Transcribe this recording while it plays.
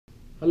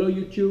Hello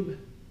YouTube.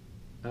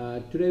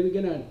 Today we're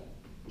gonna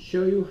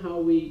show you how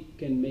we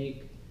can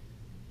make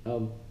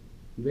a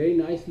very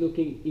nice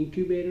looking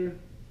incubator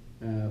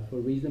for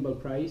reasonable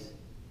price.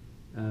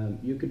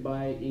 You could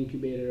buy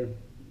incubator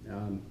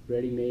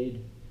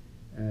ready-made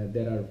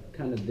that are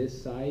kind of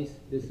this size.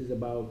 This is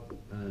about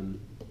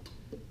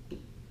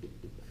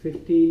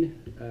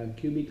 15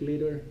 cubic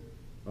liter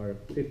or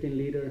 15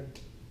 liter,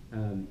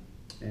 and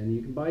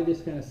you can buy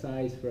this kind of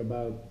size for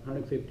about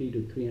 $150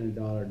 to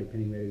 $300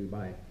 depending where you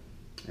buy.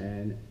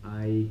 And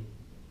I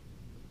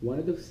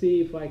wanted to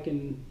see if I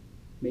can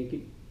make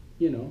it,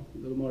 a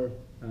little more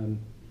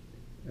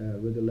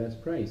with a less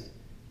price.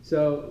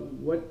 So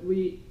what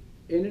we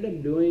ended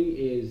up doing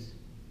is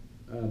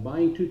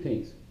buying two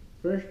things.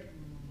 First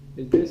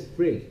is this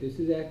fridge. This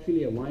is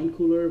actually a wine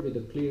cooler with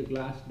a clear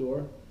glass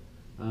door,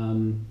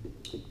 and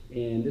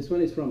this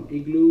one is from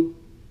Igloo.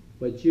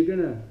 But you're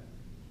gonna,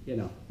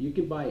 you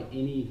can buy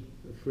any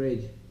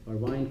fridge or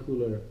wine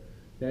cooler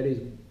that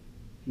is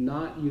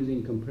not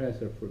using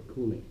compressor for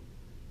cooling.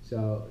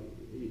 So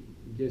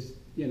just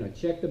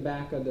check the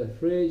back of the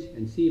fridge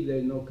and see if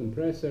there's no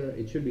compressor.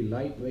 It should be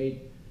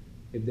lightweight.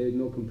 If there's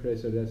no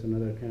compressor, that's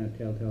another kind of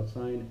telltale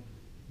sign.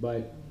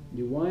 But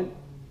you want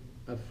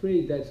a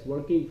fridge that's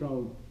working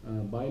from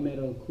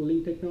bimetal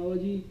cooling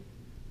technology.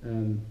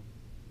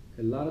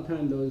 A lot of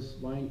time those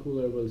wine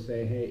cooler will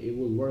say, hey, it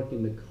will work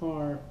in the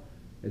car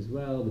as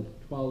well with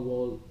 12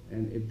 volt,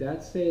 and if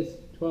that says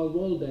 12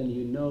 volt, then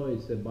you know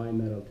it's a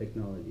bimetal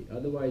technology.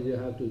 Otherwise you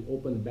have to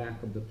open the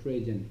back of the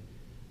fridge and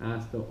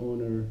ask the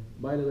owner.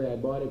 By the way, I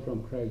bought it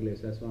from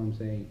Craigslist, that's what I'm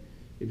saying.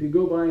 If you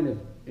go buy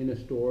in a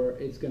store,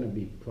 it's gonna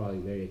be probably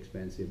very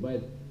expensive.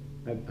 But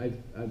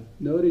I've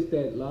noticed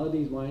that a lot of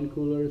these wine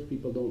coolers,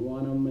 people don't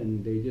want them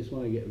and they just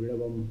want to get rid of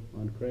them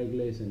on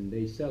Craigslist, and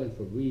they sell it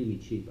for really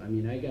cheap. I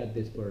mean, I got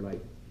this for like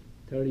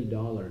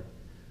 $30.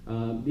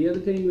 The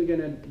other thing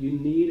you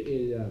need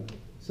is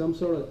some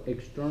sort of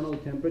external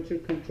temperature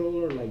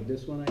controller like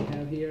this one I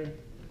have here.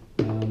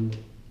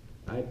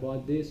 I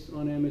bought this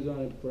on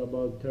Amazon for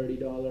about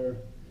 $30.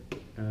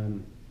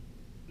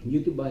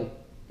 You could buy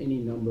any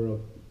number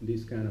of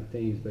these kind of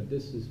things, but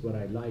this is what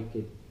I like.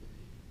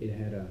 It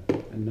had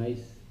a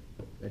nice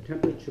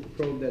temperature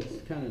probe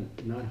that's kind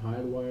of not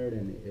hardwired,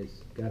 and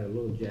it's got a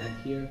little jack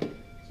here,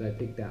 so I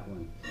picked that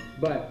one.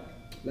 But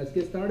let's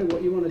get started.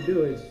 What you want to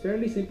do is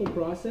fairly simple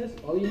process.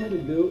 All you have to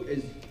do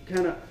is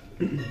kind of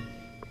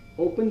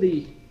open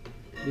the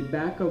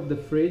back of the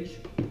fridge,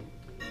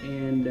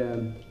 and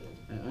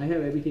I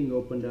have everything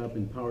opened up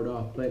and powered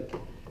off. But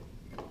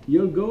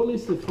your goal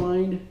is to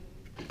find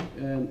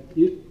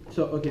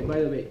okay,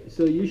 by the way,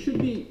 so you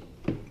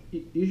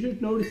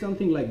should notice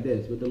something like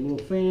this with a little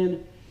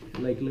fan,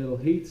 like a little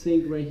heat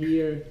sink right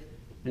here,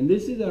 and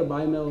this is our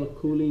bimetal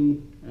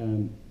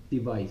cooling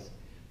device.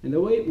 And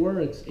the way it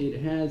works,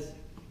 it has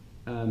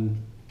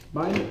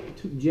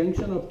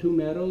junction of two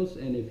metals,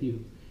 and if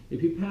you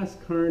pass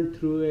current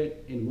through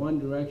it in one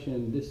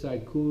direction, this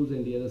side cools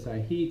and the other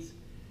side heats.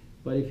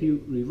 But if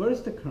you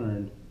reverse the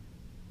current,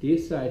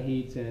 this side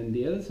heats and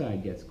the other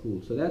side gets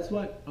cool. So that's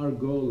what our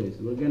goal is.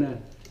 You're gonna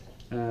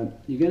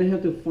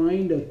have to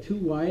find a two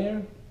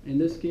wire, in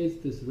this case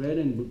this red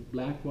and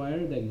black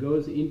wire that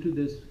goes into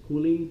this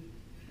cooling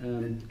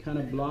kind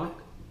of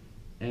block,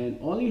 and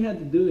all you have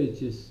to do is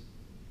just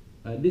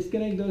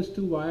disconnect those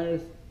two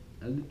wires.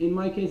 In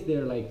my case,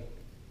 they're like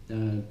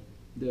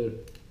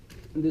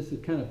this is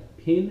kind of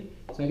pin,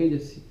 so I can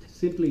just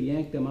simply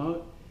yank them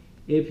out.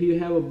 If you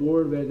have a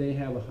board where they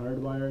have a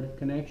hardwired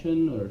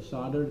connection or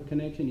soldered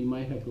connection, you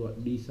might have to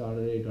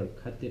desolder it or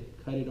cut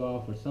it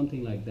off or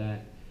something like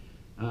that.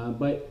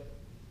 But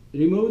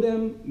remove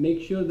them.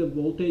 Make sure the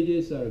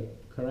voltages are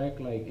correct,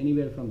 like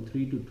anywhere from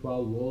 3 to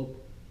 12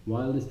 volt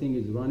while this thing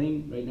is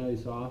running. Right now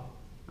it's off.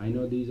 I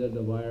know these are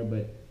the wire,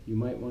 but you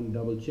might want to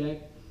double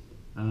check.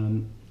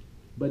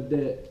 But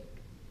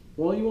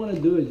all you want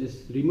to do is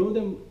just remove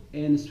them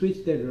and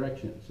switch their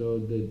direction. So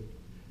the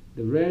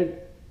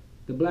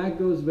black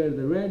goes where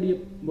the red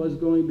was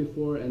going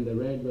before, and the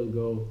red will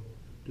go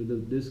to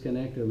this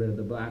connector where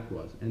the black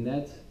was. And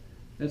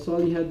that's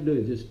all you have to do,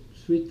 is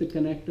just switch the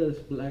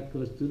connectors. Black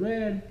goes to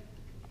red,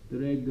 the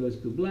red goes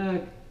to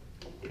black,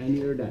 and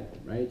you're done,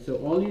 right? So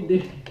all you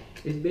did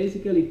is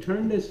basically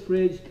turn this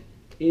fridge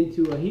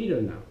into a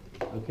heater now,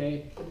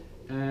 okay?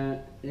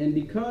 And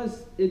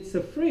because it's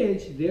a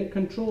fridge, their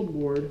control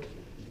board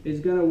is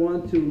gonna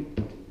want to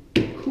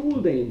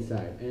cool the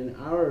inside, and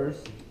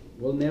ours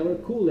will never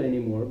cool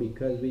anymore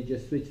because we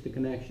just switched the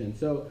connection.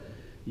 So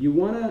you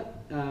wanna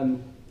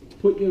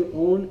put your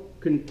own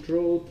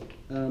control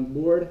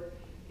board,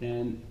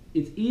 and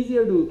it's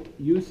easier to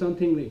use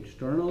something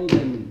external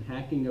than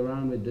hacking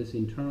around with this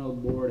internal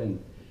board, and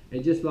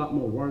it's just a lot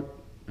more work.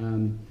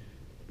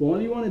 But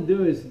all you want to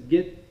do is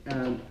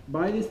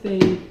buy this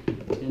thing,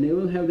 and it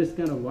will have this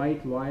kind of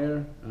white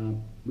wire,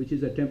 which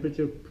is a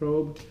temperature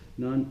probe,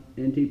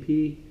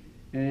 non-NTP,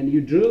 and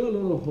you drill a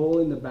little hole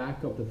in the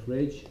back of the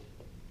fridge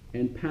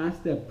and pass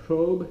that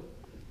probe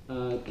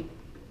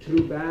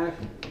through back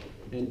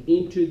and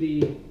into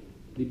the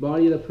the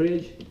body of the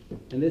fridge,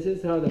 and this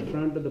is how the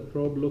front of the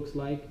probe looks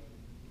like,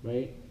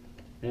 right?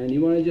 And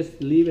you want to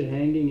just leave it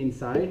hanging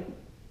inside,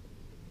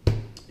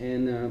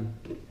 and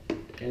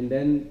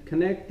then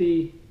connect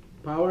the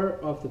power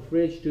of the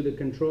fridge to the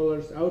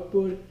controller's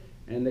output,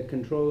 and the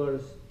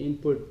controller's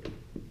input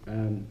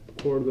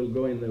cord will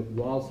go in the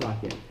wall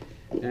socket.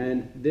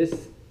 And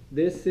this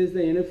is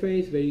the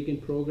interface where you can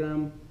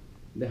program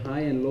the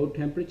high and low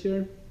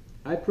temperature.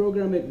 I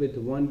program it with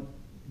 1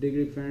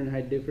 degree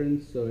Fahrenheit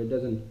difference, so it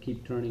doesn't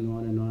keep turning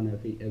on and on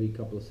every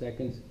couple of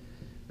seconds.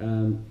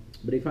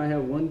 But if I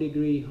have 1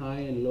 degree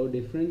high and low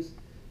difference,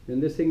 then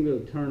this thing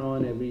will turn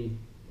on every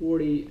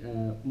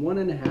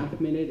 1.5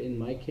 minutes in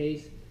my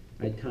case.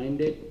 I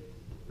timed it.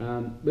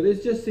 But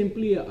it's just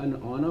simply an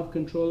on-off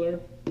controller.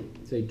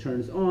 So it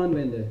turns on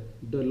when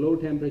the low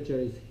temperature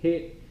is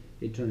hit,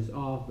 it turns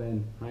off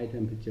when high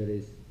temperature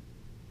is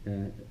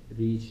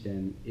reached,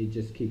 and it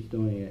just keeps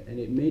doing it. And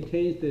it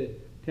maintains the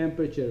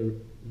temperature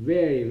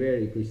very,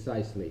 very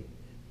precisely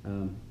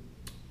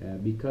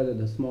because of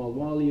the small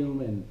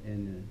volume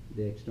and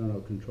the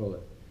external controller.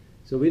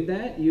 So with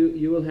that,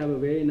 you will have a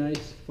very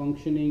nice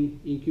functioning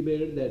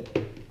incubator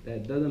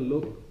that doesn't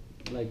look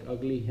like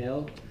ugly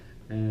hell.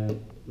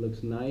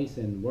 Looks nice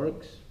and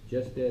works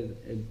just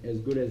as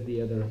good as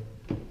the other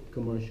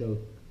commercial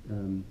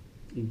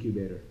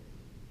incubator.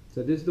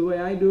 So this is the way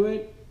I do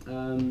it.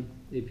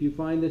 If you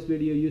find this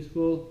video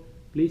useful,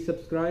 please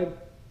subscribe.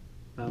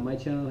 My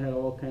channel has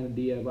all kind of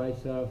DIY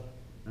stuff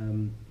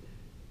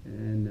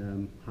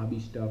and hobby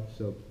stuff.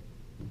 So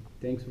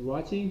thanks for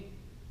watching,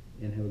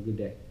 and have a good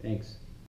day. Thanks.